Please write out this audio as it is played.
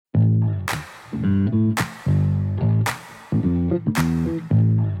Hello,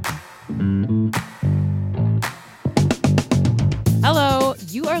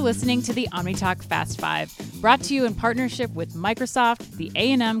 you are listening to the OmniTalk Fast Five, brought to you in partnership with Microsoft, the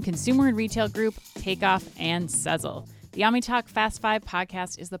A&M Consumer and Retail Group, Takeoff, and Sezzle. The OmniTalk Fast Five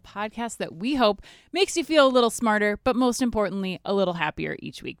podcast is the podcast that we hope makes you feel a little smarter, but most importantly, a little happier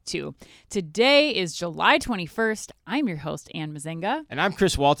each week, too. Today is July 21st. I'm your host, Ann Mazinga. And I'm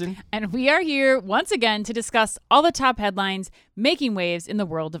Chris Walton. And we are here once again to discuss all the top headlines making waves in the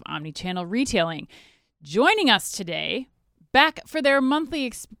world of omnichannel retailing. Joining us today, back for their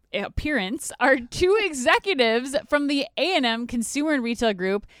monthly appearance, are two executives from the A&M Consumer and Retail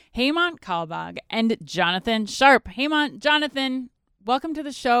Group, Hemant Kalbag and Jonathan Sharp. Hemant, Jonathan, welcome to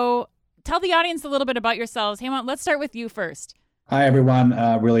the show. Tell the audience a little bit about yourselves. Hemant, let's start with you first. Hi, everyone.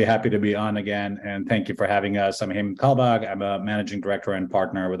 Really happy to be on again, and thank you for having us. I'm Hemant Kalbag. I'm a managing director and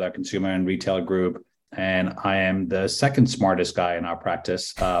partner with our Consumer and Retail Group, and I am the second smartest guy in our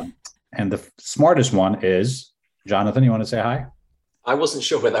practice. And the smartest one is Jonathan. You want to say hi? I wasn't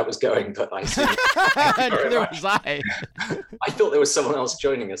sure where that was going, but I see. Neither was I. I thought there was someone else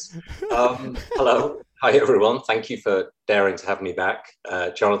joining us. Hello. Hi, everyone. Thank you for daring to have me back.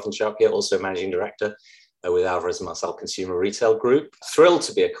 Jonathan Sharp here, also managing director with Alvarez & Marsal Consumer Retail Group. Thrilled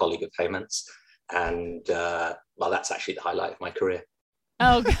to be a colleague of Hemant's. And well, that's actually the highlight of my career.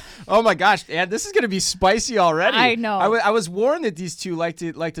 Oh my gosh, Ann, this is going to be spicy already. I know. I was warned that these two like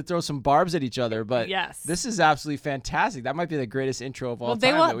to throw some barbs at each other, but yes, this is absolutely fantastic. That might be the greatest intro of all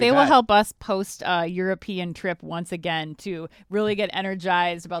time. Well, they will help us post a European trip once again to really get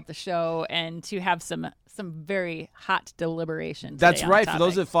energized about the show and to have some very hot deliberation. That's right. For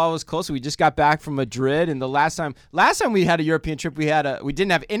those that follow us closely, we just got back from Madrid, and the last time we had a European trip, we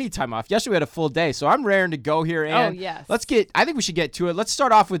didn't have any time off. Yesterday we had a full day, so I'm raring to go here. And yes. I think we should get to it. Let's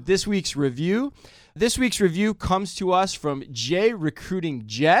start off with this week's review. This week's review comes to us from J Recruiting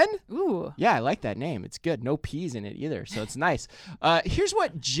Jen. Ooh. Yeah, I like that name. It's good. No P's in it either, so it's nice. Here's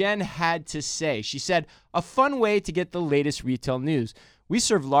what Jen had to say. She said, "A fun way to get the latest retail news. We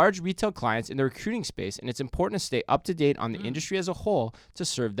serve large retail clients in the recruiting space, and it's important to stay up to date on the industry as a whole to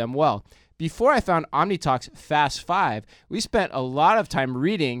serve them well. Before I found OmniTalk's Fast Five, we spent a lot of time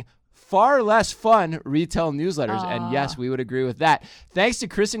reading far less fun retail newsletters." And yes, we would agree with that. "Thanks to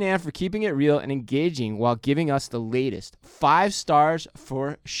Chris and Ann for keeping it real and engaging while giving us the latest. 5 stars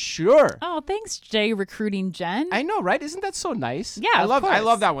for sure." Oh, thanks, Jay Recruiting Jen. I know, right? Isn't that so nice? Yeah, I of course.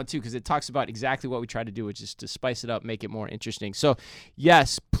 love that one too, because it talks about exactly what we try to do, which is to spice it up, make it more interesting. So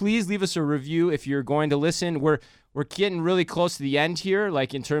yes, please leave us a review if you're going to listen. We're getting really close to the end here,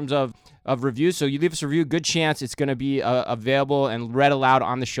 like in terms of reviews. So you leave us a review, good chance it's going to be available and read aloud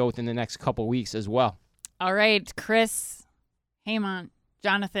on the show within the next couple weeks as well. All right, Chris, Hemant,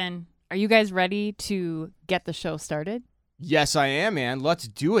 Jonathan, are you guys ready to get the show started? Yes, I am, man. Let's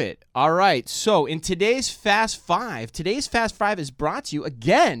do it. All right. So in today's Fast Five is brought to you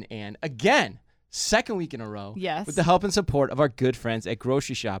again, second week in a row. Yes. With the help and support of our good friends at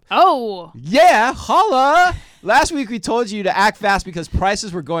Grocery Shop. Oh. Yeah, holla. Last week we told you to act fast because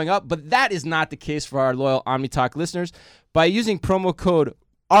prices were going up, but that is not the case for our loyal OmniTalk listeners. By using promo code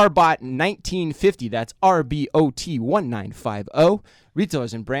RBOT1950, that's RBOT1950,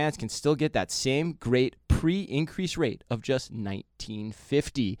 retailers and brands can still get that same great pre-increase rate of just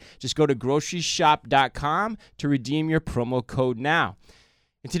 $19.50. Just go to groceryshop.com to redeem your promo code now.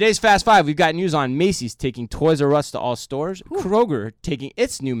 In today's Fast Five, we've got news on Macy's taking Toys R Us to all stores, Kroger taking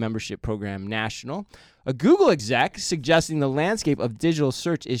its new membership program national, a Google exec suggesting the landscape of digital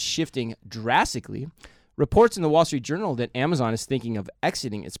search is shifting drastically, reports in the Wall Street Journal that Amazon is thinking of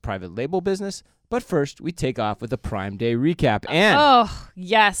exiting its private label business. But first, we take off with a Prime Day recap. And oh,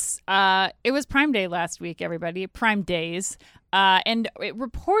 yes. It was Prime Day last week, everybody. Prime Days. And it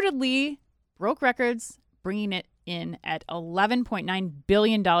reportedly broke records, bringing it in at $11.9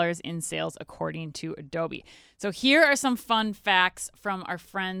 billion in sales, according to Adobe. So here are some fun facts from our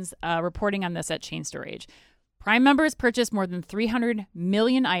friends reporting on this at Chain Store Age. Prime members purchased more than 300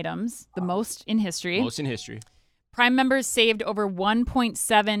 million items, the most in history. Prime members saved over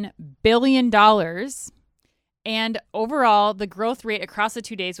 $1.7 billion. And overall, the growth rate across the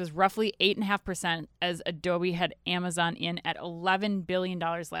 2 days was roughly 8.5%, as Adobe had Amazon in at $11 billion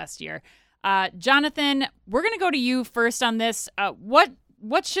last year. Jonathan, we're going to go to you first on this.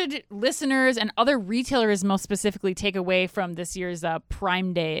 What should listeners and other retailers most specifically take away from this year's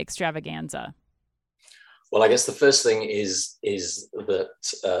Prime Day extravaganza? Well, I guess the first thing is that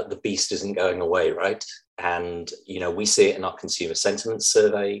the beast isn't going away, right? And, we see it in our consumer sentiment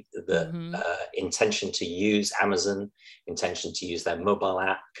survey, the intention to use Amazon, intention to use their mobile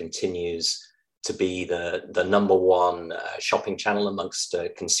app continues to be the number one shopping channel amongst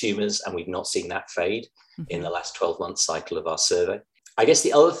consumers, and we've not seen that fade in the last 12-month cycle of our survey. I guess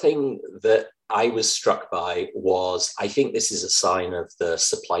the other thing that I was struck by was, I think this is a sign of the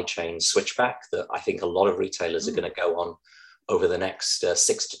supply chain switchback that I think a lot of retailers are going to go on over the next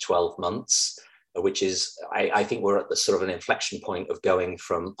 6 to 12 months, which is, I think we're at the sort of an inflection point of going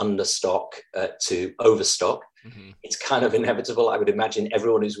from understock to overstock. It's kind of inevitable. I would imagine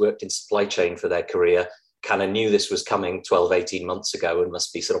everyone who's worked in supply chain for their career kind of knew this was coming 12, 18 months ago and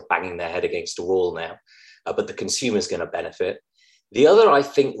must be sort of banging their head against a wall now. But the consumer's going to benefit. The other, I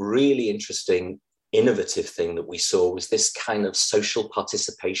think, really interesting, innovative thing that we saw was this kind of social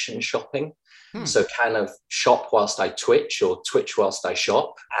participation shopping. So kind of shop whilst I twitch, or twitch whilst I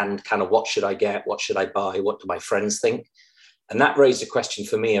shop, and kind of what should I get? What should I buy? What do my friends think? And that raised a question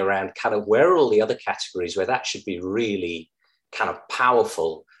for me around kind of where are all the other categories where that should be really kind of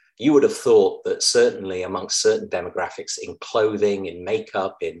powerful. You would have thought that certainly amongst certain demographics, in clothing, in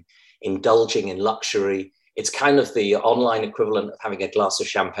makeup, in indulging in luxury, it's kind of the online equivalent of having a glass of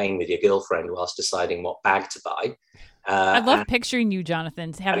champagne with your girlfriend whilst deciding what bag to buy. I love picturing you,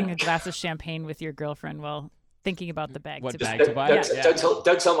 Jonathan, having a glass of champagne with your girlfriend while thinking about the bag what to buy. bag to buy.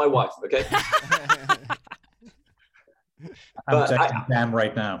 Don't tell my wife, okay? I'm texting Sam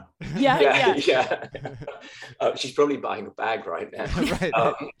right now. Yeah. She's probably buying a bag right now. Right.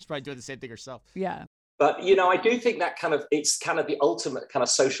 She's probably doing the same thing herself. Yeah. But, I do think that it's kind of the ultimate kind of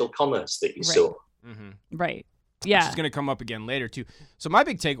social commerce that you saw. Right. Yeah. Which is going to come up again later, too. So my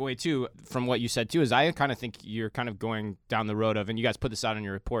big takeaway, too, from what you said, too, is I kind of think you're kind of going down the road of, and you guys put this out in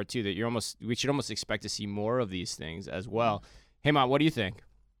your report, too, that we should almost expect to see more of these things as well. Hemant, what do you think?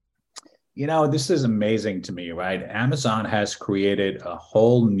 This is amazing to me, right? Amazon has created a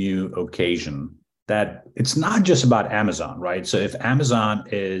whole new occasion that it's not just about Amazon, right? So if Amazon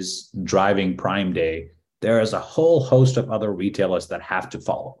is driving Prime Day, there is a whole host of other retailers that have to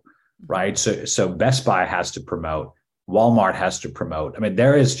follow. Right. So Best Buy has to promote, Walmart has to promote. I mean,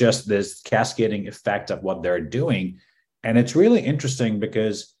 there is just this cascading effect of what they're doing. And it's really interesting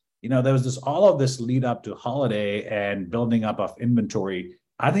because, there was all of this lead up to holiday and building up of inventory.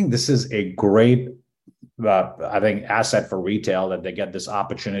 I think this is a great, asset for retail, that they get this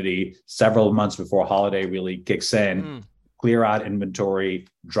opportunity several months before holiday really kicks in, clear out inventory,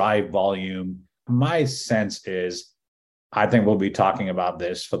 drive volume. My sense is, I think we'll be talking about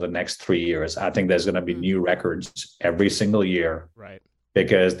this for the next 3 years. I think there's going to be new records every single year, right?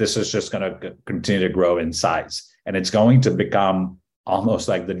 Because this is just going to continue to grow in size, and it's going to become almost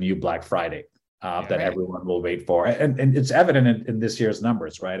like the new Black Friday that everyone will wait for. And it's evident in this year's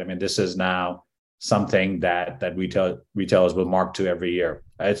numbers, right? I mean, this is now something that retailers will mark to every year.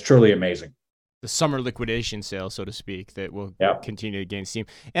 It's truly amazing. The summer liquidation sale, so to speak, that will continue to gain steam.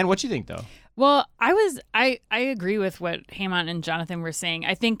 And what do you think, though? Well, I agree with what Hemant and Jonathan were saying.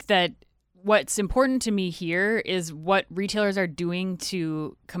 I think that what's important to me here is what retailers are doing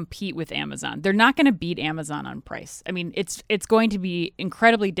to compete with Amazon. They're not going to beat Amazon on price. I mean, it's going to be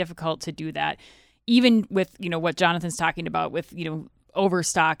incredibly difficult to do that, even with, what Jonathan's talking about with,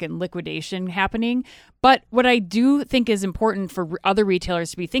 overstock and liquidation happening. But what I do think is important for other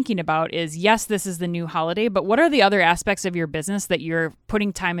retailers to be thinking about is, yes, this is the new holiday, but what are the other aspects of your business that you're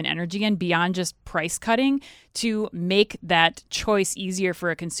putting time and energy in beyond just price cutting to make that choice easier for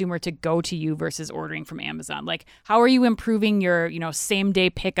a consumer to go to you versus ordering from Amazon? Like, how are you improving your, same day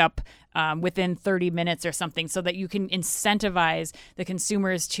pickup within 30 minutes or something, so that you can incentivize the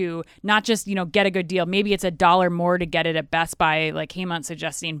consumers to not just, get a good deal. Maybe it's $1 more to get it at Best Buy, like Hemant's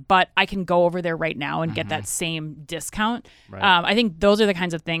suggesting, but I can go over there right now and get that same discount. Right. I think those are the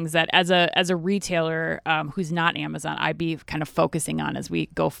kinds of things that as a retailer who's not Amazon, I'd be kind of focusing on as we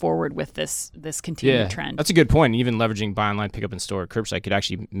go forward with this continued trend. That's a good point. Even leveraging buy online, pick up in store, curbside could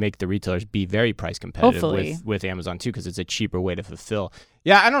actually make the retailers be very price competitive with Amazon too, because it's a cheaper way to fulfill.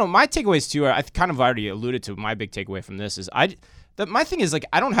 Yeah, I don't know. My takeaways too are, I kind of already alluded to my big takeaway from this is my thing is, like,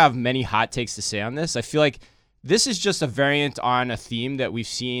 I don't have many hot takes to say on this. I feel like this is just a variant on a theme that we've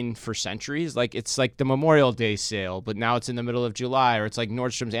seen for centuries. Like, it's like the Memorial Day sale, but now it's in the middle of July, or it's like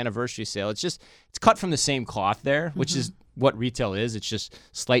Nordstrom's anniversary sale. It's cut from the same cloth there, which is what retail is. It's just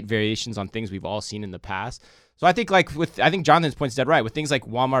slight variations on things we've all seen in the past. So I think I think Jonathan's point's dead right with things like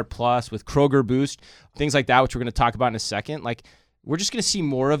Walmart Plus, with Kroger Boost, things like that, which we're going to talk about in a second. Like, we're just going to see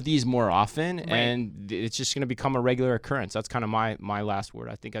more of these more often, and it's just going to become a regular occurrence. That's kind of my last word.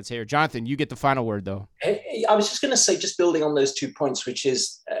 I think I'd say here. Jonathan, you get the final word, though. I was just going to say, just building on those 2 points, which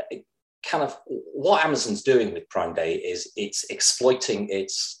is kind of what Amazon's doing with Prime Day is it's exploiting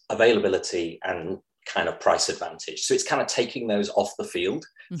its availability and kind of price advantage. So it's kind of taking those off the field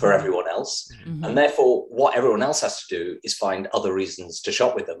for Mhm. everyone else. Mhm. And therefore, what everyone else has to do is find other reasons to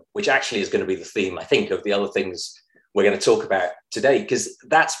shop with them, which actually is going to be the theme, I think, of the other things we're going to talk about today, because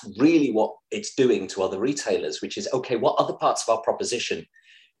that's really what it's doing to other retailers, which is, okay, what other parts of our proposition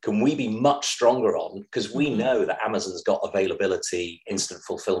can we be much stronger on? Because we Mhm. know that Amazon's got availability, instant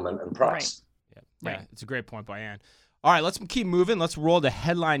fulfillment, and price. Yeah, Right. it's a great point by Ann. All right, let's keep moving. Let's roll to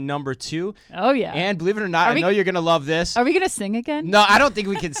headline number 2. Oh yeah. And believe it or not, I know you're going to love this. Are we gonna sing again? No, I don't think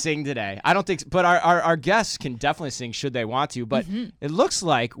we can sing today. I don't think, but our guests can definitely sing should they want to. But it looks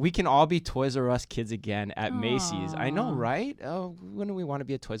like we can all be Toys R Us kids again at Macy's. I know, Aw. right? Oh, when do we want to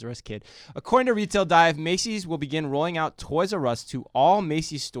be a Toys R Us kid? According to Retail Dive, Macy's will begin rolling out Toys R Us to all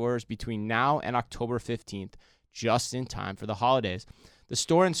Macy's stores between now and October 15th, just in time for the holidays. The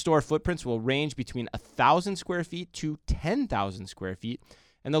store-in-store footprints will range between 1,000 square feet to 10,000 square feet,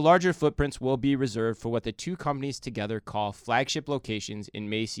 and the larger footprints will be reserved for what the two companies together call flagship locations in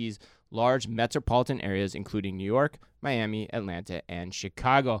Macy's large metropolitan areas, including New York, Miami, Atlanta, and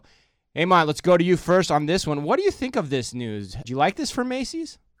Chicago. Eamon, let's go to you first on this one. What do you think of this news? Do you like this for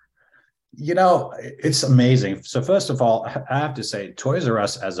Macy's? It's amazing. So first of all, I have to say, Toys R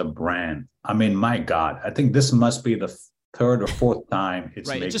Us as a brand, I mean, my God, I think this must be the third or fourth time it's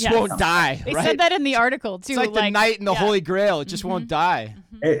Right, it just Yes. won't die, They right? said that in the article too. It's like the knight in the yeah. Holy Grail. It just won't die.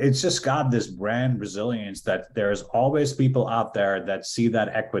 It's just got this brand resilience that there's always people out there that see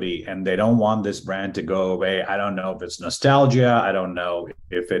that equity and they don't want this brand to go away. I don't know if it's nostalgia. I don't know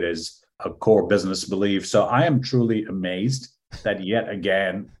if it is a core business belief. So I am truly amazed that yet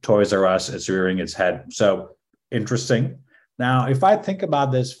again, Toys R Us is rearing its head. So interesting. Now, if I think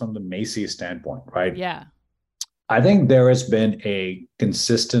about this from the Macy's standpoint, right? Yeah. I think there has been a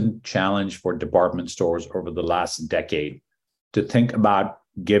consistent challenge for department stores over the last decade to think about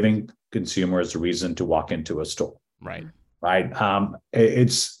giving consumers a reason to walk into a store. Right. Right.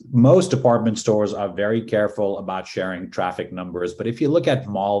 It's most department stores are very careful about sharing traffic numbers, but if you look at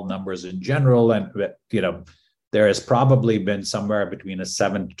mall numbers in general, and there has probably been somewhere between a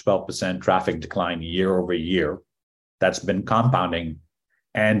 7 to 12% traffic decline year over year. That's been compounding,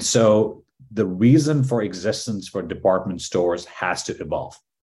 and so the reason for existence for department stores has to evolve.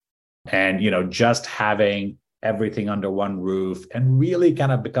 And, just having everything under one roof and really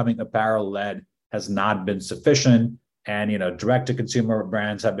kind of becoming apparel-led has not been sufficient. And, direct-to-consumer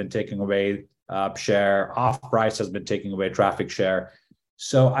brands have been taking away share. Off-price has been taking away traffic share.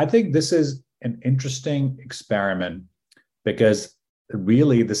 So I think this is an interesting experiment because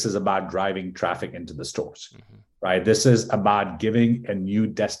really this is about driving traffic into the stores, right? This is about giving a new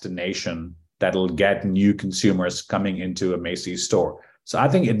destination that'll get new consumers coming into a Macy's store. So I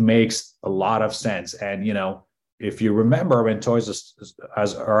think it makes a lot of sense. And, if you remember when Toys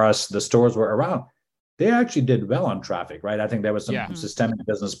R Us, the stores were around, they actually did well on traffic, right? I think there was some systemic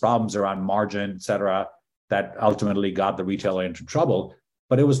business problems around margin, et cetera, that ultimately got the retailer into trouble.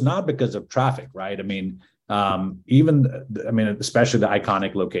 But it was not because of traffic, right? I mean, especially the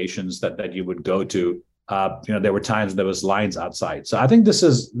iconic locations that you would go to, there were times there was lines outside. So I think this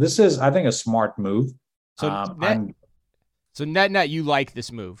is I think a smart move. So net, you like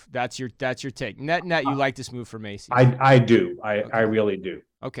this move. That's your take. Net, you like this move for Macy's. I do. I really do.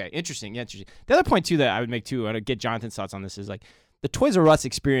 Okay, interesting. The other point too that I would make too, and I'd get Jonathan's thoughts on this, is like the Toys R Us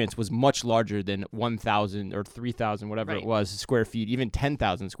experience was much larger than 1,000 or 3,000, whatever it was, square feet, even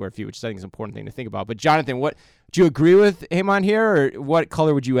 10,000 square feet, which I think is an important thing to think about. But Jonathan, do you agree with Eamon here, or what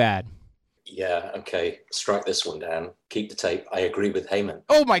color would you add? Yeah, okay. Strike this one down. Keep the tape. I agree with Heyman.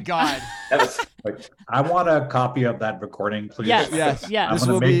 Oh my God. I want a copy of that recording, please. Yes. I want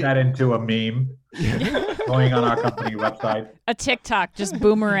to make that into a meme going on our company website. A TikTok just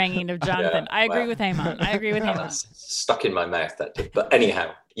boomeranging of Jonathan. I agree with Heyman. Stuck in my mouth, that did. But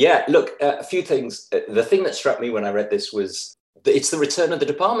anyhow, look, a few things. The thing that struck me when I read this was that it's the return of the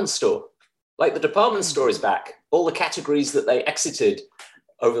department store. Like, the department store is back. All the categories that they exited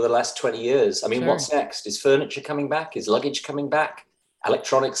over the last 20 years. I mean, What's next? Is furniture coming back? Is luggage coming back?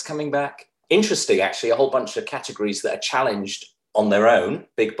 Electronics coming back? Interesting, actually, a whole bunch of categories that are challenged on their own,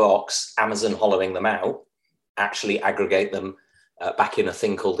 big box, Amazon hollowing them out, actually aggregate them back in a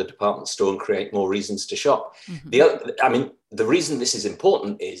thing called the department store and create more reasons to shop. The reason this is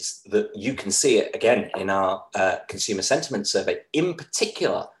important is that you can see it again in our consumer sentiment survey, in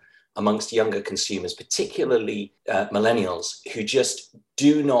particular amongst younger consumers, particularly millennials, who just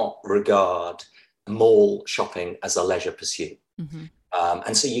do not regard mall shopping as a leisure pursuit.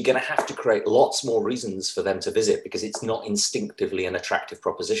 And so you're going to have to create lots more reasons for them to visit because it's not instinctively an attractive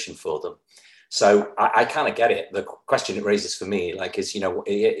proposition for them. So I kind of get it. The question it raises for me, is,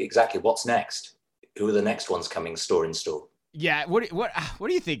 exactly what's next? who are the next ones coming store in store? Yeah. What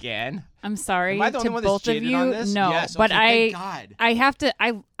do you think, Anne? I'm sorry Am I the only to one that's both of jaded you. on this? No, Yes, but okay, thank God. I have to.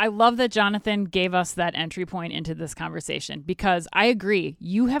 I love that Jonathan gave us that entry point into this conversation, because I agree.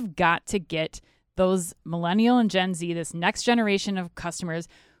 You have got to get those millennial and Gen Z, this next generation of customers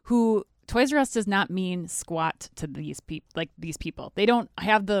who Toys R Us does not mean squat to these people. They don't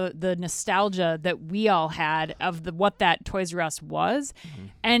have the nostalgia that we all had of what that Toys R Us was. Mm-hmm.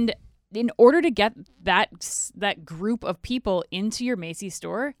 And in order to get that group of people into your Macy's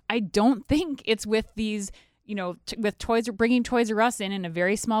store, I don't think it's with these, with bringing Toys R Us in a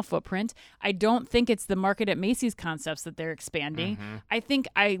very small footprint. I don't think it's the Market at Macy's concepts that they're expanding. Mm-hmm. I think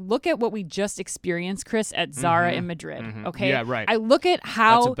I look at what we just experienced, Chris, at Zara in Madrid. Mm-hmm. Okay. Yeah, right. I look at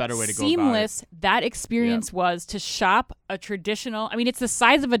how seamless that experience was to shop a traditional. I mean, it's the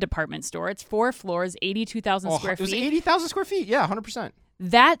size of a department store. It's 4 floors, 82,000 square feet. It was 80,000 square feet. Yeah, 100%.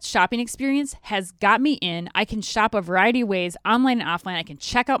 That shopping experience has got me in. I can shop a variety of ways, online and offline. I can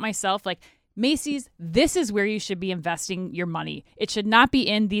check out myself. Like, Macy's, this is where you should be investing your money. It should not be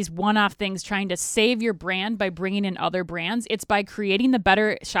in these one-off things trying to save your brand by bringing in other brands. It's by creating the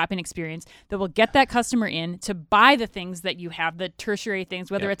better shopping experience that will get that customer in to buy the things that you have, the tertiary things,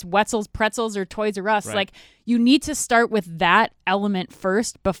 whether it's Wetzel's Pretzels or Toys R Us. Right. Like, you need to start with that element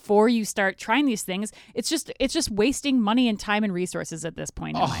first before you start trying these things. It's just wasting money and time and resources at this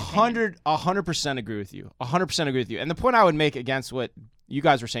point. 100% agree with you. 100% agree with you. And the point I would make against what you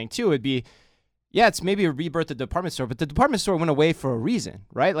guys were saying too would be, yeah, it's maybe a rebirth of the department store, but the department store went away for a reason,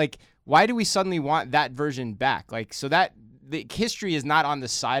 right? Like, why do we suddenly want that version back? Like, so that the history is not on the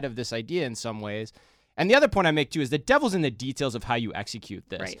side of this idea in some ways. And the other point I make too is the devil's in the details of how you execute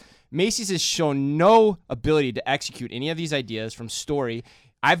this. Right. Macy's has shown no ability to execute any of these ideas from story.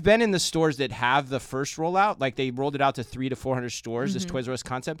 I've been in the stores that have the first rollout, like they rolled it out to 300 to 400 stores, this Toys R Us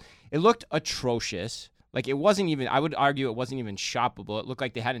concept. It looked atrocious. Like, it wasn't even, I would argue it wasn't even shoppable. It looked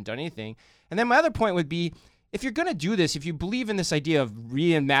like they hadn't done anything. And then my other point would be, if you're going to do this, if you believe in this idea of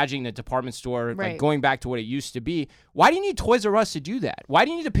reimagining the department store, like going back to what it used to be, why do you need Toys R Us to do that? Why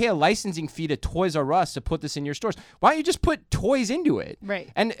do you need to pay a licensing fee to Toys R Us to put this in your stores? Why don't you just put toys into it? Right.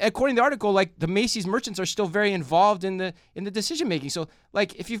 And according to the article, like, the Macy's merchants are still very involved in the decision making. So,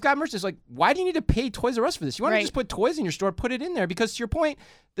 like, if you've got merchants, like, why do you need to pay Toys R Us for this? You want to just put toys in your store, put it in there, because to your point,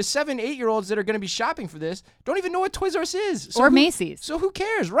 the 7-8-year-olds that are going to be shopping for this don't even know what Toys R Us is. So Macy's. So who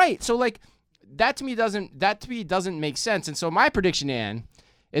cares? Right. So, like, that to me doesn't make sense. And so my prediction, Ann,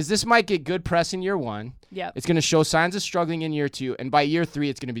 is this might get good press in year 1. Yeah. It's going to show signs of struggling in year 2, and by year 3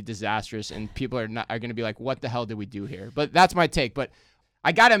 it's going to be disastrous, and people are going to be like, what the hell did we do here? But that's my take. But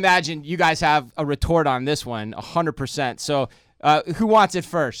I got to imagine you guys have a retort on this one 100%. So who wants it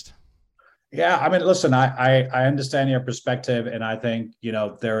first? Yeah, I mean, listen, I understand your perspective, and I think,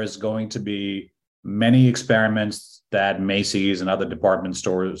 there is going to be many experiments that Macy's and other department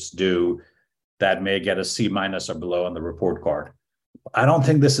stores do that may get a C- or below on the report card. I don't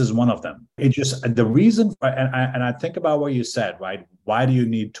think this is one of them. It just, the reason, and I think about what you said, right? Why do you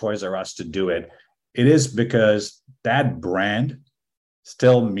need Toys R Us to do it? It is because that brand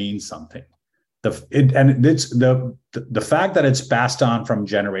still means something. The fact that it's passed on from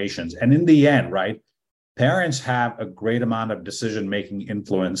generations, and in the end, right, parents have a great amount of decision-making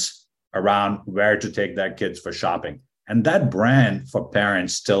influence around where to take their kids for shopping. And that brand for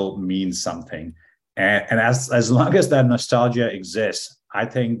parents still means something. And as long as that nostalgia exists, I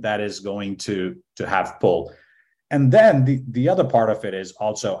think that is going to have pull. And then the other part of it is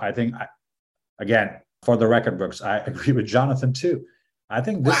also, I think, again, for the record, Brooks, I agree with Jonathan too. I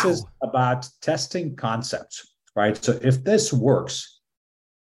think this is about testing concepts, right? So if this works,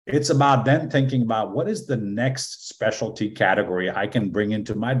 it's about then thinking about what is the next specialty category I can bring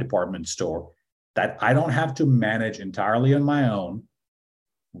into my department store that I don't have to manage entirely on my own,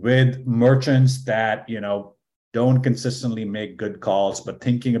 with merchants that, don't consistently make good calls, but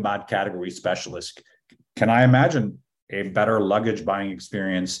thinking about category specialists. Can I imagine a better luggage buying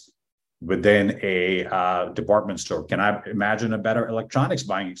experience within a department store? Can I imagine a better electronics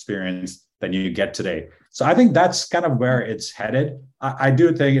buying experience than you get today? So I think that's kind of where it's headed. I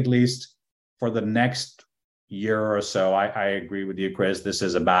do think, at least for the next year or so, I agree with you, Chris. This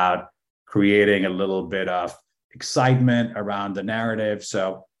is about creating a little bit of excitement around the narrative.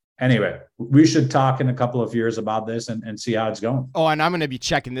 So anyway, we should talk in a couple of years about this and see how it's going. Oh, and I'm going to be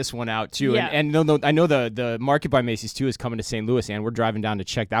checking this one out too. Yeah. And no, I know the Market by Macy's too is coming to St. Louis, and we're driving down to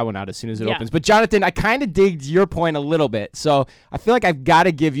check that one out as soon as it opens. But Jonathan, I kind of digged your point a little bit. So I feel like I've got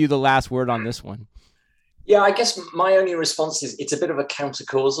to give you the last word on this one. Yeah, I guess my only response is it's a bit of a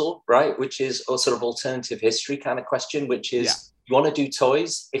counter-causal, right? Which is a sort of alternative history kind of question, which is you want to do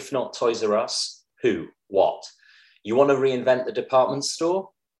toys, if not Toys R Us, Who? What? You want to reinvent the department store?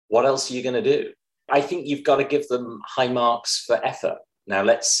 What else are you going to do? I think you've got to give them high marks for effort. Now,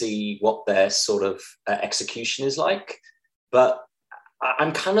 let's see what their sort of execution is like. But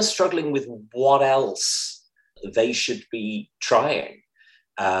I'm kind of struggling with what else they should be trying.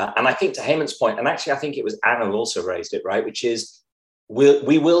 And I think to Heyman's point, and actually I think it was Anna who also raised it, right, which is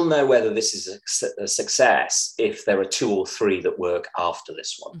we will know whether this is a success if there are 2 or 3 that work after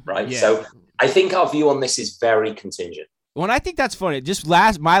this one, right? Yeah. So I think our view on this is very contingent. Well, and I think that's funny. Just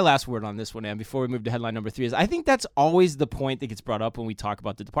my last word on this one, and before we move to headline number 3, is I think that's always the point that gets brought up when we talk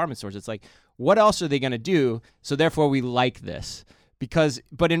about the department stores. It's like, what else are they going to do? So therefore, we like this.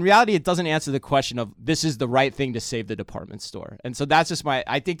 But in reality, it doesn't answer the question of this is the right thing to save the department store. And so that's just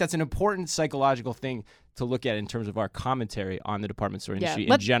I think that's an important psychological thing to look at in terms of our commentary on the department store industry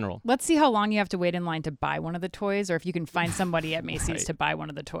in general. Let's see how long you have to wait in line to buy one of the toys, or if you can find somebody at Macy's Right. to buy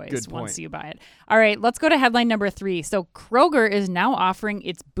one of the toys once you buy it. All right, let's go to headline number 3. So Kroger is now offering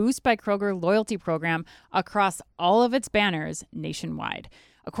its Boost by Kroger loyalty program across all of its banners nationwide.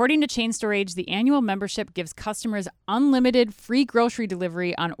 According to Chain Store Age, the annual membership gives customers unlimited free grocery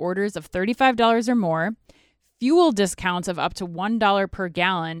delivery on orders of $35 or more, fuel discounts of up to $1 per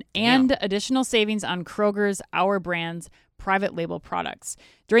gallon, and additional savings on Kroger's Our Brands private label products.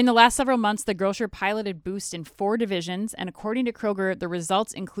 During the last several months, the grocer piloted Boost in 4 divisions, and according to Kroger, the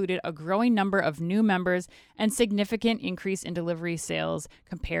results included a growing number of new members and significant increase in delivery sales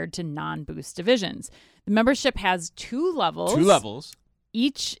compared to non-Boost divisions. The membership has 2 levels. 2 levels.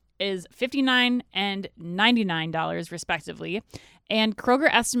 Each is $59 and $99 respectively. And Kroger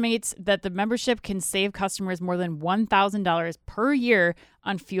estimates that the membership can save customers more than $1,000 per year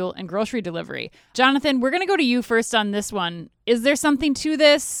on fuel and grocery delivery. Jonathan, we're going to go to you first on this one. Is there something to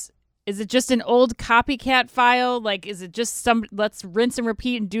this? Is it just an old copycat file? Like, is it just let's rinse and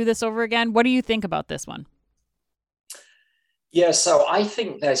repeat and do this over again? What do you think about this one? Yeah, so I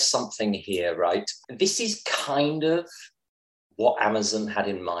think there's something here, right? This is kind of what Amazon had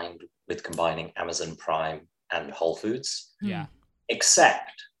in mind with combining Amazon Prime and Whole Foods. Yeah.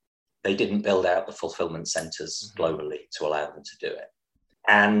 Except they didn't build out the fulfillment centers globally to allow them to do it.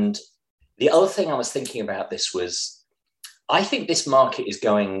 And the other thing I was thinking about this was, I think this market is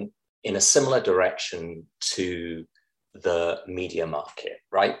going in a similar direction to the media market,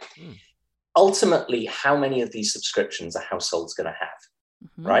 right? Ultimately, how many of these subscriptions are households going to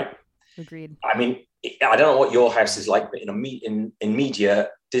have, right? Agreed. I mean, I don't know what your house is like, but in media,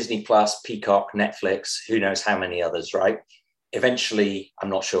 Disney Plus, Peacock, Netflix, who knows how many others, right? Eventually, I'm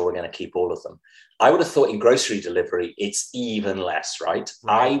not sure we're going to keep all of them. I would have thought in grocery delivery, it's even less, right?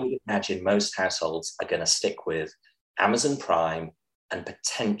 I would imagine most households are going to stick with Amazon Prime and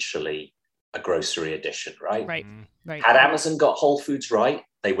potentially a grocery edition, right? Right. Had Amazon got Whole Foods right,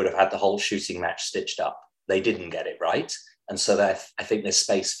 they would have had the whole shooting match stitched up. They didn't get it right. And so I think there's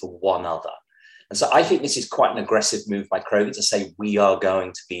space for one other. And so I think this is quite an aggressive move by Kroger to say, we are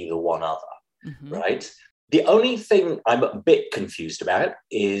going to be the one other, right? The only thing I'm a bit confused about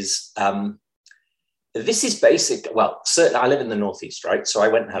is this is basic. Well, certainly I live in the Northeast, right? So I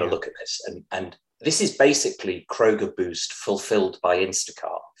went and had a look at this. And this is basically Kroger Boost fulfilled by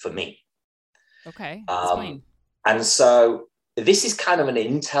Instacart for me. Okay, explain. And so this is kind of an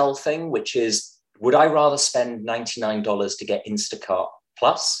Intel thing, which is, would I rather spend $99 to get Instacart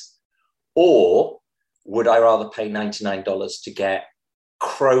Plus? Or would I rather pay $99 to get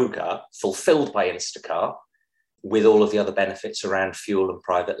Kroger fulfilled by Instacart with all of the other benefits around fuel and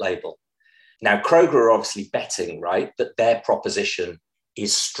private label? Now, Kroger are obviously betting, right, that their proposition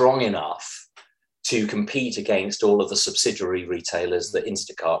is strong enough to compete against all of the subsidiary retailers that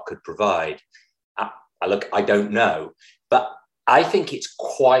Instacart could provide. I don't know, but I think it's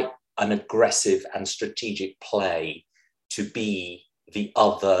quite an aggressive and strategic play to be the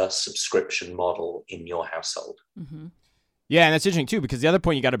other subscription model in your household. Yeah, and that's interesting too, because the other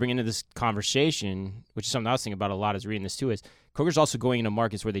point you got to bring into this conversation, which is something I was thinking about a lot as reading this too, is Kroger's also going into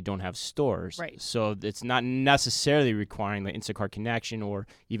markets where they don't have stores. Right. So it's not necessarily requiring the Instacart connection or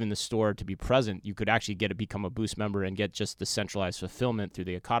even the store to be present. You could actually become a Boost member and get just the centralized fulfillment through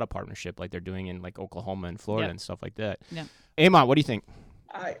the Ocado partnership like they're doing in like Oklahoma and Florida and stuff like that. Yeah. Amon, what do you think?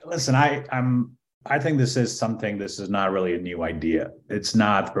 I think this is not really a new idea. It's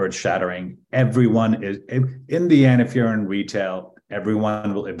not earth-shattering. Everyone is, in the end, if you're in retail,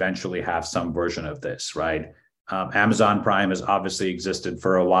 everyone will eventually have some version of this, right? Amazon Prime has obviously existed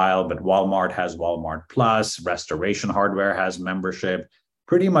for a while, but Walmart has Walmart Plus, Restoration Hardware has membership.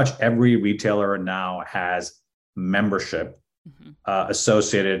 Pretty much every retailer now has membership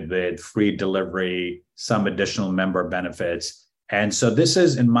associated with free delivery, some additional member benefits. And so this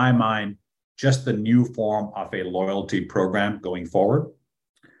is, in my mind, just the new form of a loyalty program going forward.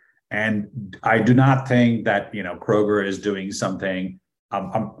 And I do not think that, Kroger is doing something.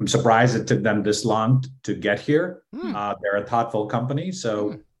 I'm surprised it took them this long to get here. They're a thoughtful company.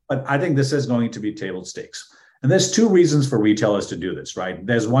 But I think this is going to be table stakes. And there's two reasons for retailers to do this, right?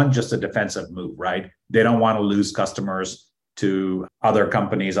 There's one, just a defensive move, right? They don't want to lose customers to other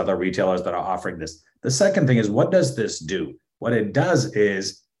companies, other retailers that are offering this. The second thing is, what does this do? What it does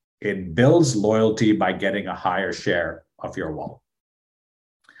is it builds loyalty by getting a higher share of your wallet.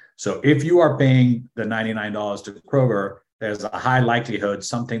 So if you are paying the $99 to Kroger, there's a high likelihood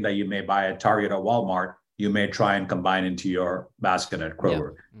something that you may buy at Target or Walmart, you may try and combine into your basket at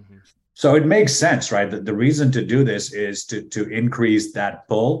Kroger. Yeah. Mm-hmm. So it makes sense, right? The reason to do this is to increase that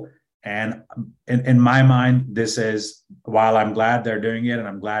pull. And in my mind, this is, while I'm glad they're doing it and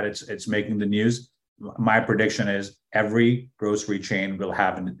I'm glad it's making the news, my prediction is every grocery chain will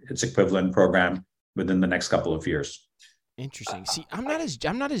have its equivalent program within the next couple of years. Interesting. See, I'm not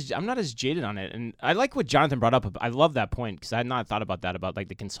as jaded on it, and I like what Jonathan brought up. I love that point because I had not thought about that, about like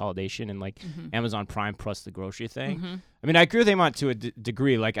the consolidation and like Amazon Prime plus the grocery thing. Mm-hmm. I mean, I agree with him to a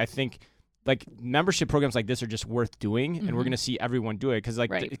degree. Like, I think like membership programs like this are just worth doing, and we're gonna see everyone do it because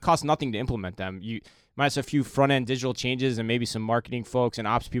it costs nothing to implement them. You minus a few front end digital changes and maybe some marketing folks and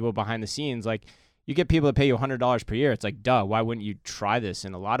ops people behind the scenes. Like, you get people to pay you $100 per year. It's like, duh, why wouldn't you try this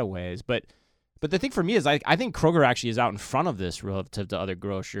in a lot of ways? But the thing for me is I think Kroger actually is out in front of this relative to other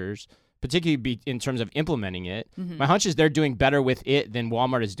grocers, particularly in terms of implementing it. Mm-hmm. My hunch is they're doing better with it than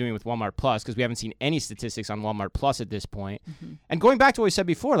Walmart is doing with Walmart Plus, because we haven't seen any statistics on Walmart Plus at this point. Mm-hmm. And going back to what we said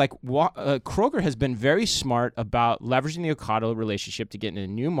before, like Kroger has been very smart about leveraging the Ocado relationship to get into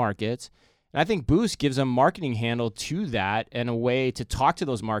new markets. And I think Boost gives a marketing handle to that and a way to talk to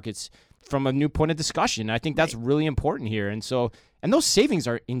those markets from a new point of discussion. I think that's really important here. And those savings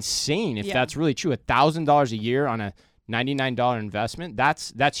are insane if that's really true. $1,000 a year on a $99 investment,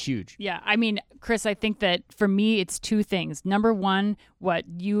 that's huge. Yeah, I mean, Chris, I think that for me, it's two things. Number one, what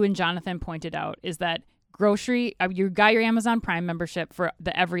you and Jonathan pointed out is that grocery, you got your Amazon Prime membership for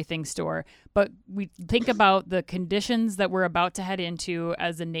the everything store, but we think about the conditions that we're about to head into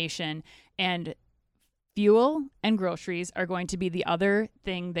as a nation, and fuel and groceries are going to be the other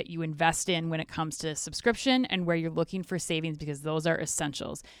thing that you invest in when it comes to subscription and where you're looking for savings, because those are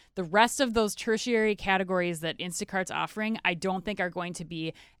essentials. The rest of those tertiary categories that Instacart's offering, I don't think are going to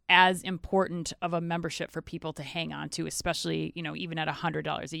be as important of a membership for people to hang on to, especially, even at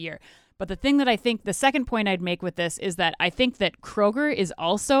 $100 a year. But the thing that I think, the second point I'd make with this is that I think that Kroger is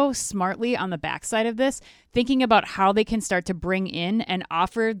also smartly on the backside of this, thinking about how they can start to bring in and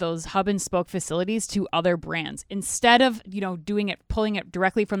offer those hub and spoke facilities to other brands instead of, pulling it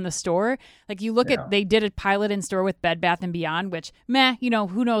directly from the store. Like, you look at, they did a pilot in store with Bed Bath & Beyond, which,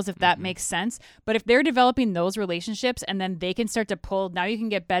 who knows if that makes sense. But if they're developing those relationships and then they can start to pull, now you can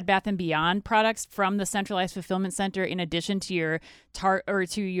get Bed Bath & Beyond products from the centralized fulfillment center in addition to your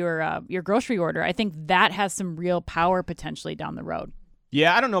your grocery order. I think that has some real power potentially down the road.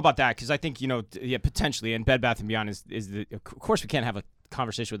 Yeah, I don't know about that, because I think, potentially, and Bed Bath & Beyond is of course we can't have a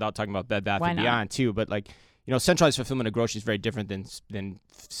conversation without talking about Bed Bath & Beyond too, but like, centralized fulfillment of groceries is very different than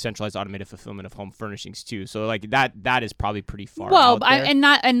centralized automated fulfillment of home furnishings too. So like that is probably pretty far out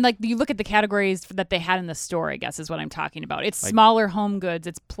there. You look at the categories that they had in the store, I guess is what I'm talking about. It's like smaller home goods,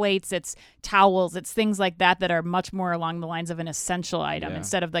 it's plates, it's towels, it's things like that are much more along the lines of an essential item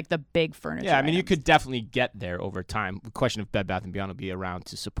instead of like the big furniture. Yeah, I mean, items. You could definitely get there over time. The question of Bed Bath & Beyond will be around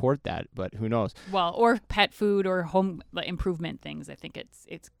to support that, but who knows? Well, or pet food or home improvement things. I think it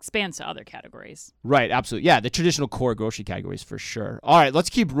expands to other categories. Right, absolutely. Yeah, the traditional core grocery categories for sure. All right, let's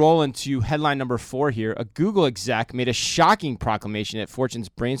keep rolling to headline number 4 here. A Google exec made a shocking proclamation at Fortune's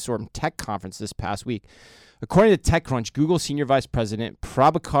Brainstorm Tech Conference this past week. According to TechCrunch, Google Senior Vice President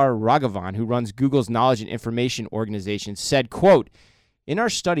Prabhakar Raghavan, who runs Google's knowledge and information organization, said, quote, "In our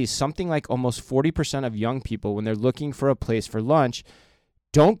studies, something like almost 40% of young people, when they're looking for a place for lunch,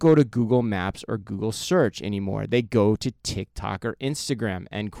 don't go to Google Maps or Google Search anymore. They go to TikTok or Instagram,"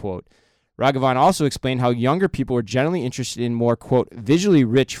 end quote. Raghavan also explained how younger people were generally interested in more, quote, visually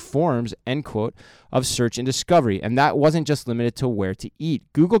rich forms, end quote, of search and discovery. And that wasn't just limited to where to eat.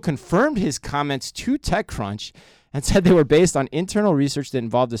 Google confirmed his comments to TechCrunch and said they were based on internal research that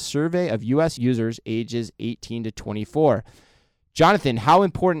involved a survey of U.S. users ages 18 to 24. Jonathan, how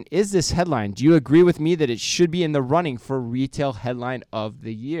important is this headline? Do you agree with me that it should be in the running for Retail Headline of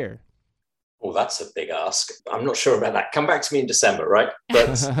the Year? Oh, that's a big ask. I'm not sure about that. Come back to me in December, right?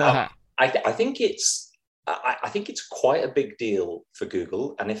 But I think it's quite a big deal for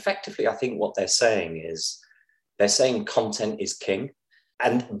Google, and effectively, I think what they're saying is content is king,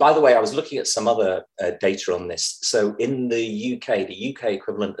 And by the way, I was looking at some other data on this. So in the UK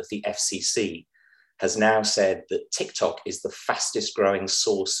equivalent of the FCC has now said that TikTok is the fastest growing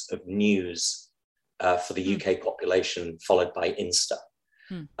source of news for the UK population, followed by Insta.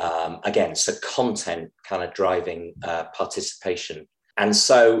 Again, so content kind of driving participation. And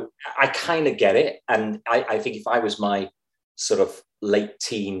so I kind of get it. And I think if I was my sort of late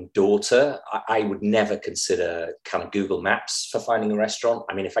teen daughter, I would never consider kind of Google Maps for finding a restaurant.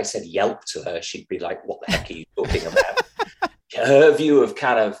 I mean, if I said Yelp to her, she'd be like, what the heck are you talking about? Her view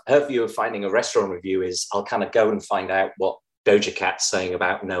of finding a restaurant review is I'll kind of go and find out what Doja Cat's saying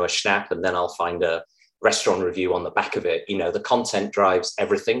about Noah Schnapp, and then I'll find a restaurant review on the back of it. You know, the content drives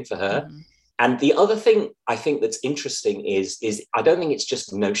everything for her. Mm-hmm. And the other thing I think that's interesting is I don't think it's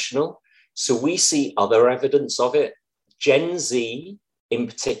just notional. So we see other evidence of it. Gen Z in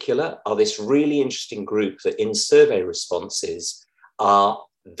particular are this really interesting group that in survey responses are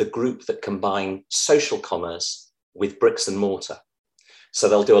the group that combine social commerce with bricks and mortar. So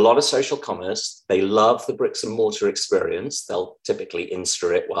they'll do a lot of social commerce. They love the bricks and mortar experience. They'll typically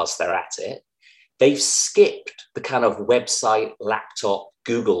Insta it whilst they're at it. They've skipped the kind of website, laptop,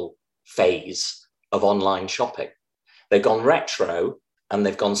 Google phase of online shopping. They've gone retro and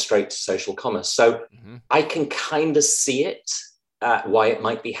they've gone straight to social commerce. So I can kind of see it, why it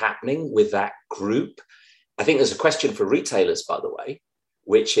might be happening with that group. I think there's a question for retailers, by the way,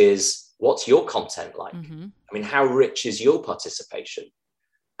 which is, what's your content like? I mean, how rich is your participation?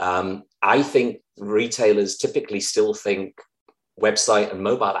 I think retailers typically still think website and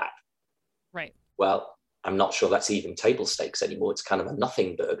mobile app. Right. Well, I'm not sure that's even table stakes anymore. It's kind of a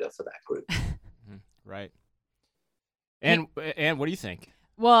nothing burger for that group. Right. And what do you think?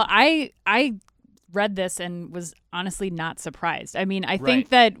 Well, I read this and was honestly not surprised. I mean, I think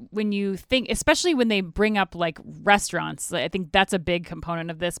that when you think, especially when they bring up like restaurants, I think that's a big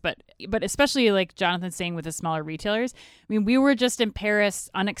component of this, but especially like Jonathan's saying with the smaller retailers. I mean, we were just in Paris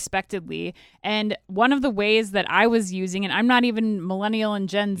unexpectedly, and one of the ways that I was using, and I'm not even millennial and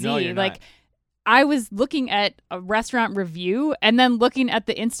Gen Z, no, you're like not. I was looking at a restaurant review and then looking at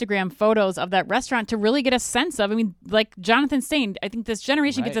the Instagram photos of that restaurant to really get a sense of, I mean, like Jonathan's saying, I think this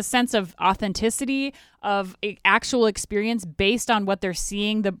generation gets a sense of authenticity, of actual experience based on what they're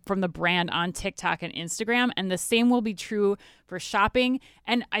seeing from the brand on TikTok and Instagram. And the same will be true for shopping.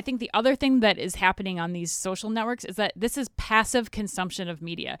 And I think the other thing that is happening on these social networks is that this is passive consumption of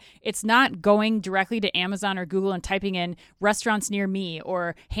media. It's not going directly to Amazon or Google and typing in restaurants near me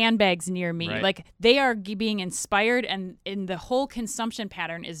or handbags near me. Right. Like they are being inspired, and in the whole consumption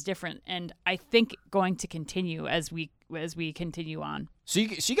pattern is different. And I think going to continue as we continue on. So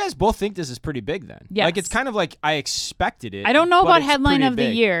you guys both think this is pretty big then? Yes. Like it's kind of like I expected it. I don't know but about it's headline pretty of the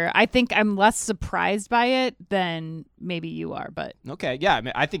big. year. I think I'm less surprised by it than maybe you are, but Okay, yeah. I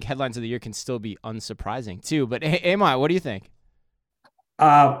mean, I think headlines of the year can still be unsurprising too. But hey, Amon, what do you think?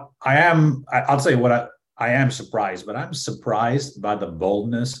 I'll tell you what, I am surprised, but I'm surprised by the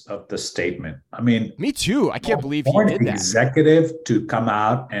boldness of the statement. I mean, Me too. I can't believe he for an did that. executive to come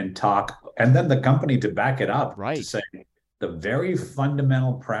out and talk, and then the company to back it up, Right. to say the very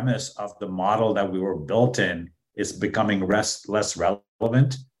fundamental premise of the model that we were built in is becoming less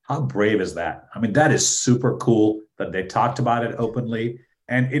relevant. How brave is that? I mean, that is super cool that they talked about it openly.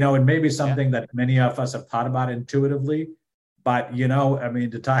 And, it may be something that many of us have thought about intuitively, but, I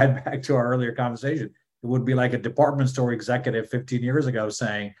mean, to tie it back to our earlier conversation, it would be like a department store executive 15 years ago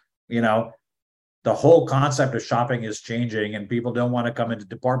saying, the whole concept of shopping is changing and people don't want to come into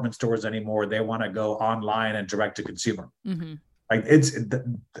department stores anymore. They want to go online and direct to consumer. Like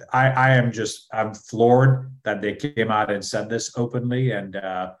I'm floored that they came out and said this openly. And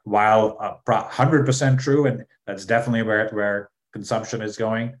while 100% true, and that's definitely where consumption is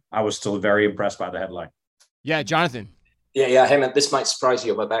going, I was still very impressed by the headline. Yeah, Jonathan. Yeah, Hemant, this might surprise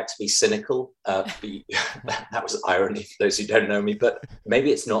you. I'm about to be cynical. That was irony for those who don't know me, but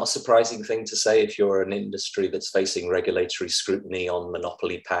maybe it's not a surprising thing to say if you're an industry that's facing regulatory scrutiny on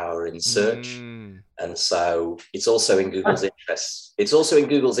monopoly power in search. And so it's also in Google's interest. It's also in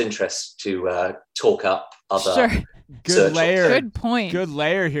Google's interest to talk up other. Sure. Good layer. Good point. Good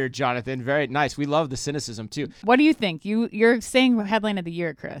layer here, Jonathan. Very nice. We love the cynicism too. What do you think? You're saying headline of the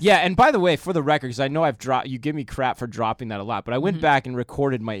year, Chris. Yeah, and by the way, for the record, because I know you give me crap for dropping that a lot, but I went back and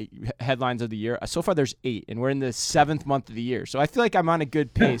recorded my headlines of the year. So far, there's 8, and we're in the 7th month of the year. So I feel like I'm on a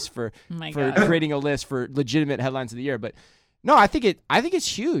good pace for God. creating a list for legitimate headlines of the year. But No, I think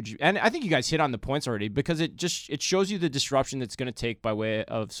it's huge, and I think you guys hit on the points already because it shows you the disruption that's going to take by way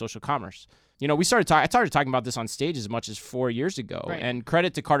of social commerce. You know, I started talking about this on stage as much as 4 years ago, Right. and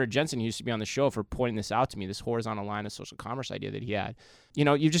credit to Carter Jensen, who used to be on the show, for pointing this out to me. This horizontal line of social commerce idea that he had. You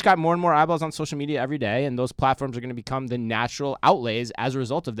know, you've just got more and more eyeballs on social media every day, and those platforms are going to become the natural outlays as a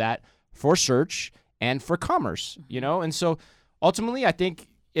result of that for search and for commerce. You know, and so ultimately, I think,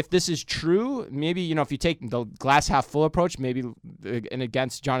 if this is true, maybe, you know, if you take the glass half full approach, maybe and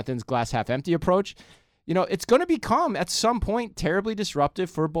against Jonathan's glass half empty approach, you know, it's going to become at some point terribly disruptive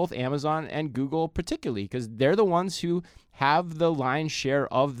for both Amazon and Google, particularly because they're the ones who have the lion's share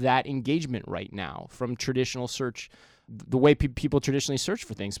of that engagement right now from traditional search, the way people traditionally search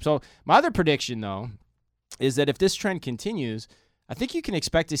for things. So my other prediction, though, is that if this trend continues, I think you can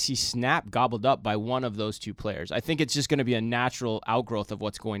expect to see Snap gobbled up by one of those two players. I think it's just going to be a natural outgrowth of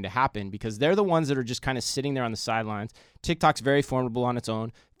what's going to happen because they're the ones that are just kind of sitting there on the sidelines. TikTok's very formidable on its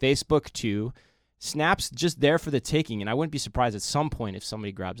own. Facebook, too. Snap's just there for the taking, and I wouldn't be surprised at some point if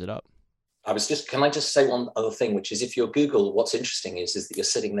somebody grabs it up. Can I just say one other thing, which is if you're Google, what's interesting is that you're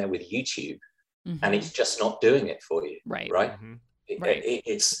sitting there with YouTube and it's just not doing it for you. Right. Mm-hmm.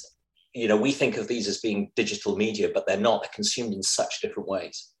 It's, you know, we think of these as being digital media, but they're not. They're consumed in such different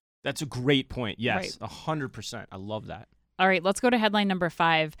ways. That's a great point. Yes, 100%. I love that. All right, let's go to headline number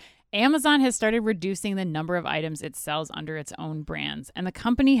 5. Amazon has started reducing the number of items it sells under its own brands, and the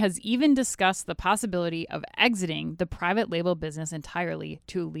company has even discussed the possibility of exiting the private label business entirely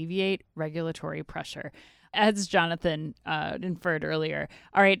to alleviate regulatory pressure, as Jonathan inferred earlier.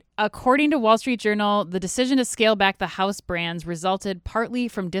 All right, according to Wall Street Journal, the decision to scale back the house brands resulted partly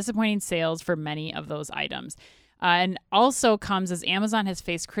from disappointing sales for many of those items. And also comes as Amazon has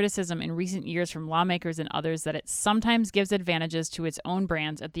faced criticism in recent years from lawmakers and others that it sometimes gives advantages to its own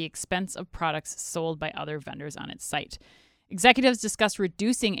brands at the expense of products sold by other vendors on its site. Executives discussed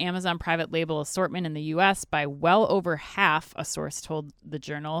reducing Amazon private label assortment in the U.S. by well over half, a source told the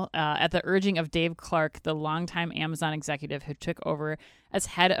Journal, at the urging of Dave Clark, the longtime Amazon executive who took over as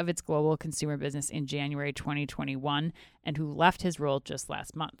head of its global consumer business in January 2021 and who left his role just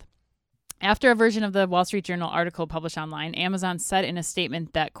last month. After a version of the Wall Street Journal article published online, Amazon said in a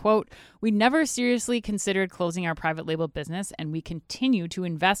statement that, quote, "We never seriously considered closing our private label business, and we continue to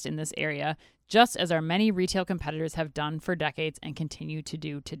invest in this area, just as our many retail competitors have done for decades and continue to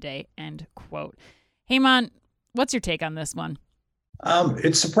do today," end quote. Heyman, what's your take on this one?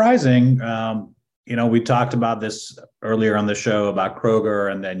 It's surprising. You know, we talked about this earlier on the show about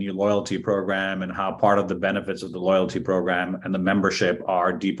Kroger and their new loyalty program and how part of the benefits of the loyalty program and the membership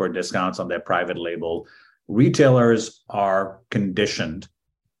are deeper discounts on their private label. Retailers are conditioned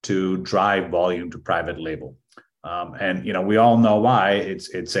to drive volume to private label. And, you know, we all know why.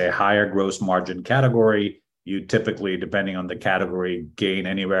 It's a higher gross margin category. You typically, depending on the category, gain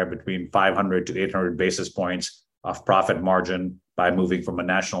anywhere between 500 to 800 basis points of profit margin by moving from a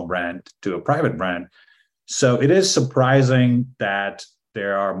national brand to a private brand. So it is surprising that they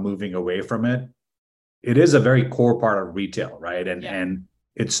are moving away from it. It is a very core part of retail, right? And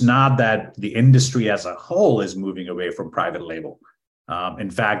it's not that the industry as a whole is moving away from private label. In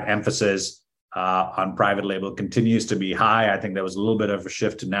fact, emphasis on private label continues to be high. I think there was a little bit of a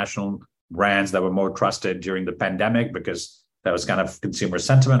shift to national brands that were more trusted during the pandemic because that was kind of consumer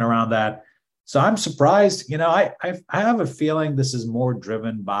sentiment around that. So I'm surprised. You know, I have a feeling this is more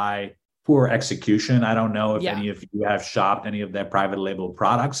driven by poor execution. I don't know if any of you have shopped any of their private label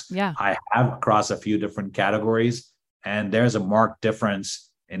products. Yeah, I have across a few different categories, and there's a marked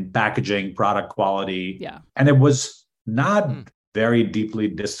difference in packaging, product quality. Yeah, and it was not very deeply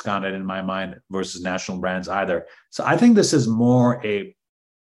discounted in my mind versus national brands either. So I think this is more a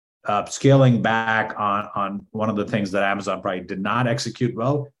scaling back on one of the things that Amazon probably did not execute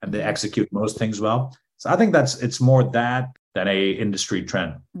well, and they execute most things well. So I think it's more that than a industry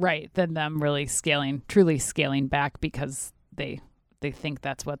trend. right. Than them really truly scaling back because they think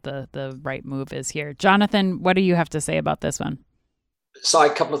that's what the right move is here. Jonathan, what do you have to say about this one? So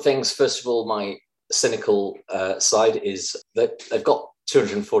a couple of things. First of all, my cynical side is that they've got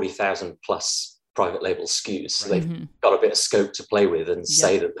 240,000 plus private label SKUs. So they've got a bit of scope to play with and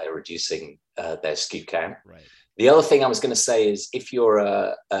say that they're reducing their SKU count. Right. The other thing I was going to say is if you're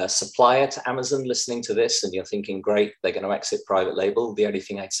a supplier to Amazon listening to this and you're thinking, great, they're going to exit private label, the only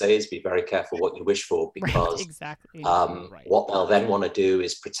thing I'd say is be very careful what you wish for, because exactly. What they'll then want to do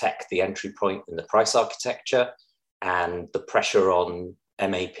is protect the entry point in the price architecture, and the pressure on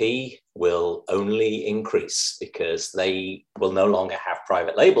MAP will only increase because they will no longer have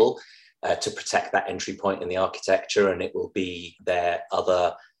private label to protect that entry point in the architecture, and it will be their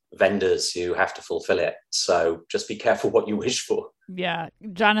other vendors who have to fulfill it. So just be careful what you wish for. Yeah,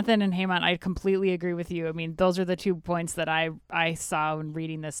 Jonathan and Hemant, I completely agree with you. I mean, those are the 2 points that I saw when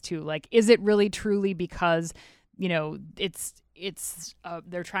reading this too. Like, is it really truly because, they're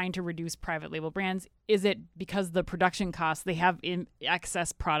trying to reduce private label brands? Is it because the production costs, they have in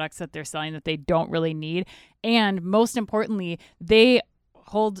excess products that they're selling that they don't really need? And most importantly, they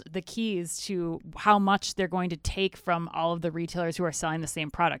hold the keys to how much they're going to take from all of the retailers who are selling the same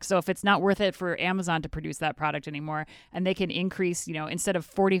product. So if it's not worth it for Amazon to produce that product anymore, and they can increase, instead of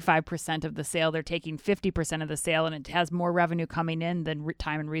 45% of the sale, they're taking 50% of the sale, and it has more revenue coming in than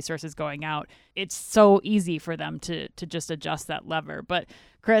time and resources going out. It's so easy for them to just adjust that lever. But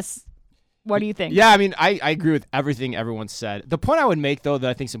Chris, what do you think? Yeah, I mean, I agree with everything everyone said. The point I would make, though, that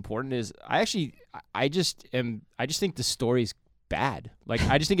I think is important is I just think the story's bad. Like,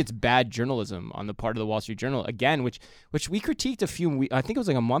 I just think it's bad journalism on the part of the Wall Street Journal, again, which we critiqued I think it was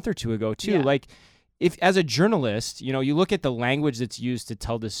like a month or two ago too. Yeah. Like, if as a journalist, you look at the language that's used to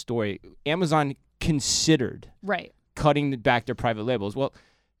tell this story, Amazon considered cutting back their private labels. Well,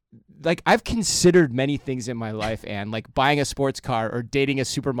 like, I've considered many things in my life, and like buying a sports car or dating a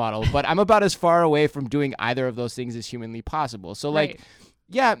supermodel, but I'm about as far away from doing either of those things as humanly possible. So like,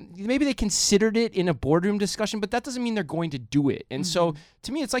 yeah, maybe they considered it in a boardroom discussion, but that doesn't mean they're going to do it. And so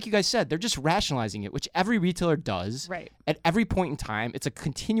to me, it's like you guys said, they're just rationalizing it, which every retailer does at every point in time. It's a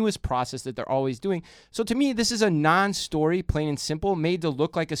continuous process that they're always doing. So to me, this is a non-story, plain and simple, made to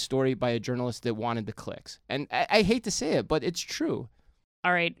look like a story by a journalist that wanted the clicks. And I hate to say it, but it's true.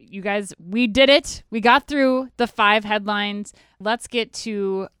 All right, you guys, we did it. We got through the 5 headlines. Let's get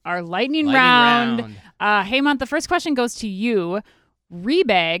to our lightning round. Hemant, the first question goes to you.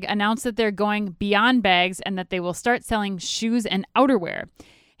 Rebag announced that they're going beyond bags and that they will start selling shoes and outerwear.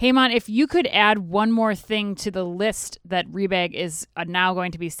 Hemant, if you could add one more thing to the list that Rebag is now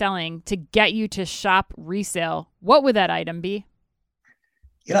going to be selling to get you to shop resale, what would that item be?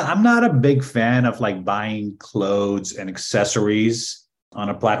 I'm not a big fan of like buying clothes and accessories on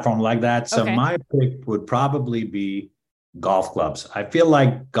a platform like that. So my pick would probably be golf clubs. I feel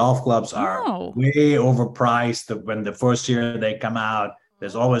like golf clubs are way overpriced. When the first year they come out,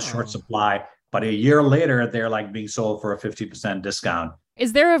 there's always short supply. But a year later, they're like being sold for a 50% discount.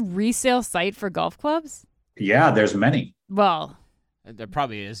 Is there a resale site for golf clubs? Yeah, there's many. Well, there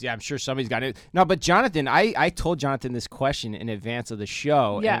probably is. Yeah, I'm sure somebody's got it. No, but Jonathan, I told Jonathan this question in advance of the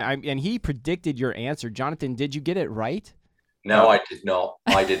show, and he predicted your answer. Jonathan, did you get it right? No, I did not.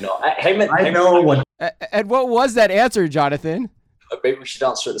 I know what. And what was that answer, Jonathan? Maybe we should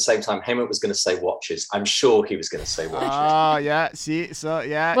answer at the same time. Hemant was going to say watches. I'm sure he was going to say watches. Oh, yeah. See, so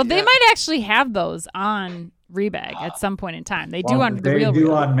yeah. Well, they might actually have those on Rebag at some point in time. They do on the real. They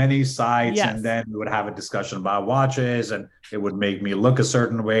do on many sites, and then we would have a discussion about watches, and it would make me look a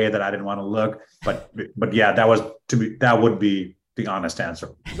certain way that I didn't want to look. But yeah, that would be the honest answer.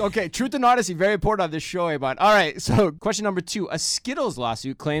 Okay, truth and honesty, very important on this show, Eamon. All right, so question number 2. A Skittles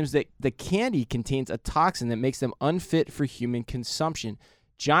lawsuit claims that the candy contains a toxin that makes them unfit for human consumption.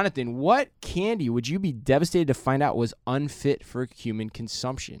 Jonathan, what candy would you be devastated to find out was unfit for human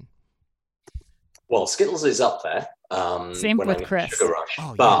consumption? Well, Skittles is up there. Same with Chris. Sugar Rush.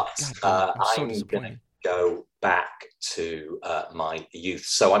 Oh, but God, I'm going to go back to my youth.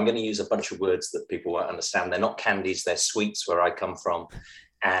 So I'm going to use a bunch of words that people won't understand. They're not candies, they're sweets where I come from.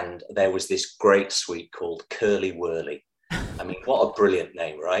 And there was this great sweet called Curly Whirly. I mean, what a brilliant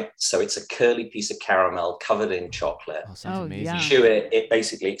name, right? So it's a curly piece of caramel covered in chocolate. Oh, sounds amazing. Yeah. You chew it, it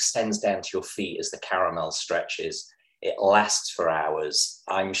basically extends down to your feet as the caramel stretches. It lasts for hours.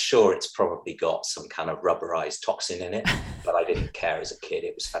 I'm sure it's probably got some kind of rubberized toxin in it, but I didn't care as a kid.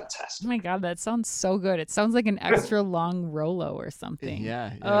 It was fantastic. Oh my God, that sounds so good. It sounds like an extra long Rolo or something.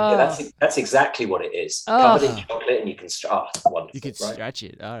 Yeah. Yeah, that's exactly what it is. Covered in chocolate, and you can wonderful. You can stretch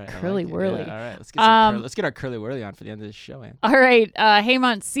it. All right. Curly Whirly. Yeah, all right. Let's get our Curly Whirly on for the end of the show, man. All right.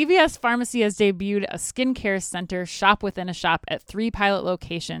 Hemant, CVS Pharmacy has debuted a skincare center shop within a shop at 3 pilot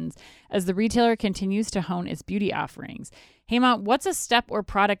locations as the retailer continues to hone its beauty offerings. Hemant, what's a step or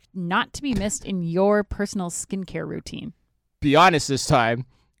product not to be missed in your personal skincare routine? Be honest this time.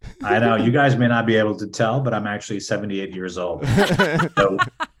 I know you guys may not be able to tell, but I'm actually 78 years old. So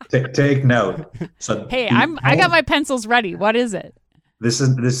take note. So hey, I got my pencils ready. What is it? This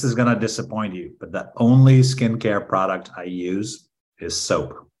is going to disappoint you, but the only skincare product I use is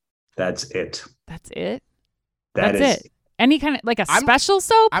soap. That's it. That's it? That's it. Any kind of, like a special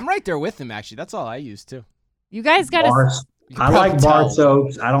soap? I'm right there with him, actually. That's all I use, too. You guys got to... I like bar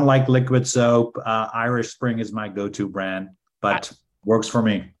soaps. I don't like liquid soap. Irish Spring is my go-to brand, but works for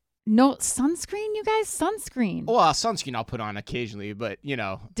me. No, sunscreen, you guys? Sunscreen. Well, sunscreen I'll put on occasionally, but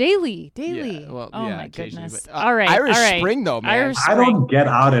Daily. Yeah, well, oh yeah, my occasionally, goodness. but, all right. Irish all right. Spring though, man. Irish I Spring. don't get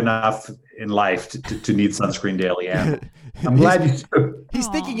out enough in life to need sunscreen daily. And I'm glad you do. He's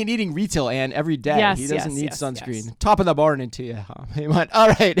Aw. thinking and eating retail and every day. Yes, he doesn't yes, need yes, sunscreen. yes. Top of the morning to you. Hey, man. All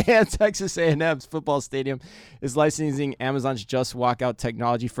right. And Texas A&M's football stadium is licensing Amazon's Just Walkout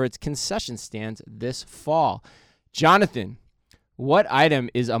technology for its concession stands this fall. Jonathan, what item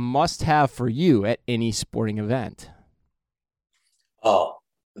is a must-have for you at any sporting event? Oh,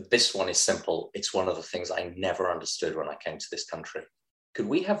 this one is simple. It's one of the things I never understood when I came to this country. Could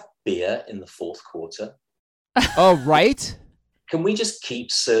we have beer in the fourth quarter? Oh, right? Can we just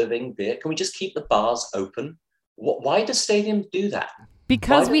keep serving beer? Can we just keep the bars open? Why do stadiums do that?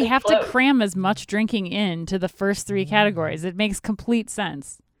 Because Why we do they have to close? cram as much drinking in to the first three categories. It makes complete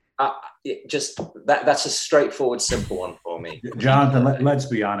sense. That's a straightforward, simple one for me. Jonathan, let's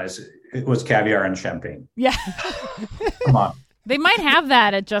be honest. It was caviar and champagne. Yeah. Come on. They might have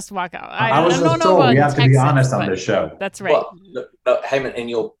that at Just Walkout. I was don't just know told about we have to be Texas, honest on but this show. That's right. Well, look, Heyman, in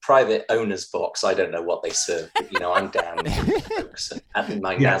your private owner's box, I don't know what they serve. But, I'm down at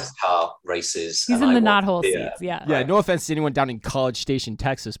my NASCAR races. He's and in I the want knot-hole beer. seats. Yeah. Yeah, no offense to anyone down in College Station,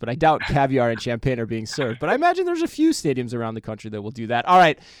 Texas, but I doubt caviar and champagne are being served. But I imagine there's a few stadiums around the country that will do that. All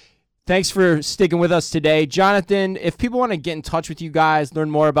right. Thanks for sticking with us today. Jonathan, if people want to get in touch with you guys,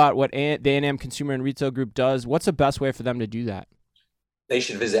 learn more about what the A&M Consumer and Retail Group does, what's the best way for them to do that? They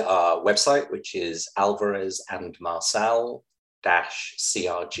should visit our website, which is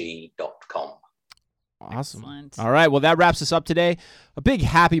alvarezandmarcel-crg.com. Awesome. Excellent. All right. Well, that wraps us up today. A big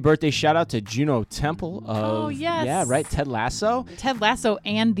happy birthday shout out to Juno Temple of Oh, yes. Yeah, right, Ted Lasso. Ted Lasso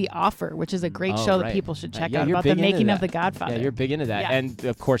and The Offer, which is a great Oh, show right. that people should check Yeah, out you're about the big into making of that. The Godfather. Yeah, you're big into that. Yeah. And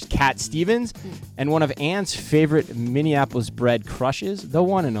of course, Cat Stevens and one of Anne's favorite Minneapolis bred crushes, the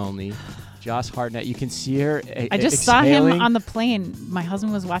one and only Josh Hartnett. You can see her. I just saw him exhaling. on the plane. My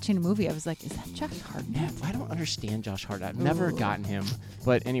husband was watching a movie. I was like, is that Josh Hartnett? I don't understand Josh Hartnett. I've never gotten him.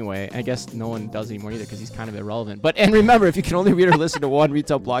 But anyway, I guess no one does anymore either because he's kind of irrelevant. And remember, if you can only read or listen to one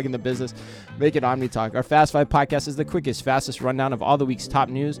retail blog in the business, make it OmniTalk. Our Fast 5 podcast is the quickest, fastest rundown of all the week's top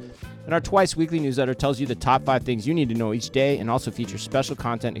news. And our twice weekly newsletter tells you the top 5 things you need to know each day and also features special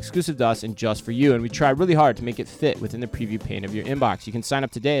content exclusive to us and just for you. And we try really hard to make it fit within the preview pane of your inbox. You can sign up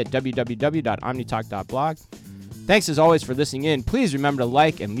today at www.omnitalk.blog. Thanks as always for listening in. Please remember to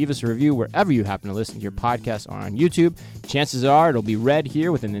like and leave us a review wherever you happen to listen to your podcast or on YouTube. Chances are it'll be read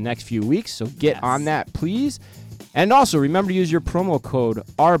here within the next few weeks, so get on that, please. And also, remember to use your promo code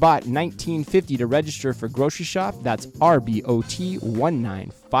RBOT1950 to register for Grocery Shop. That's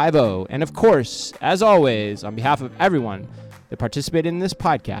RBOT1950. And of course, as always, on behalf of everyone that participated in this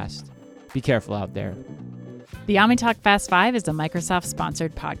podcast, be careful out there. The OmniTalk Fast 5 is a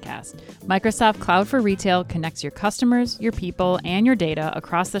Microsoft-sponsored podcast. Microsoft Cloud for Retail connects your customers, your people, and your data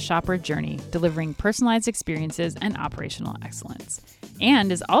across the shopper journey, delivering personalized experiences and operational excellence.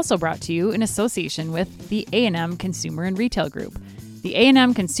 And is also brought to you in association with the A&M Consumer and Retail Group. The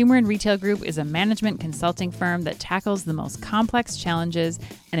A&M Consumer and Retail Group is a management consulting firm that tackles the most complex challenges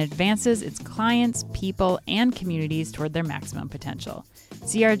and advances its clients, people, and communities toward their maximum potential.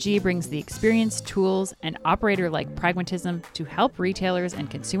 CRG brings the experience, tools, and operator-like pragmatism to help retailers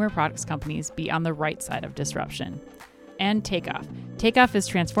and consumer products companies be on the right side of disruption. And Takeoff. Takeoff is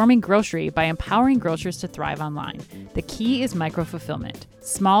transforming grocery by empowering grocers to thrive online. The key is micro-fulfillment,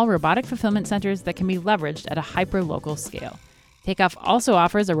 small robotic fulfillment centers that can be leveraged at a hyper-local scale. Takeoff also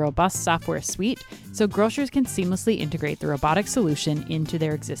offers a robust software suite so grocers can seamlessly integrate the robotic solution into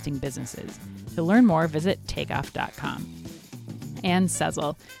their existing businesses. To learn more, visit takeoff.com. And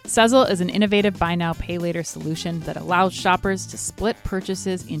Sezzle. Sezzle is an innovative buy now, pay later solution that allows shoppers to split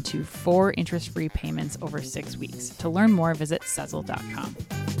purchases into 4 interest-free payments over 6 weeks. To learn more, visit Sezzle.com.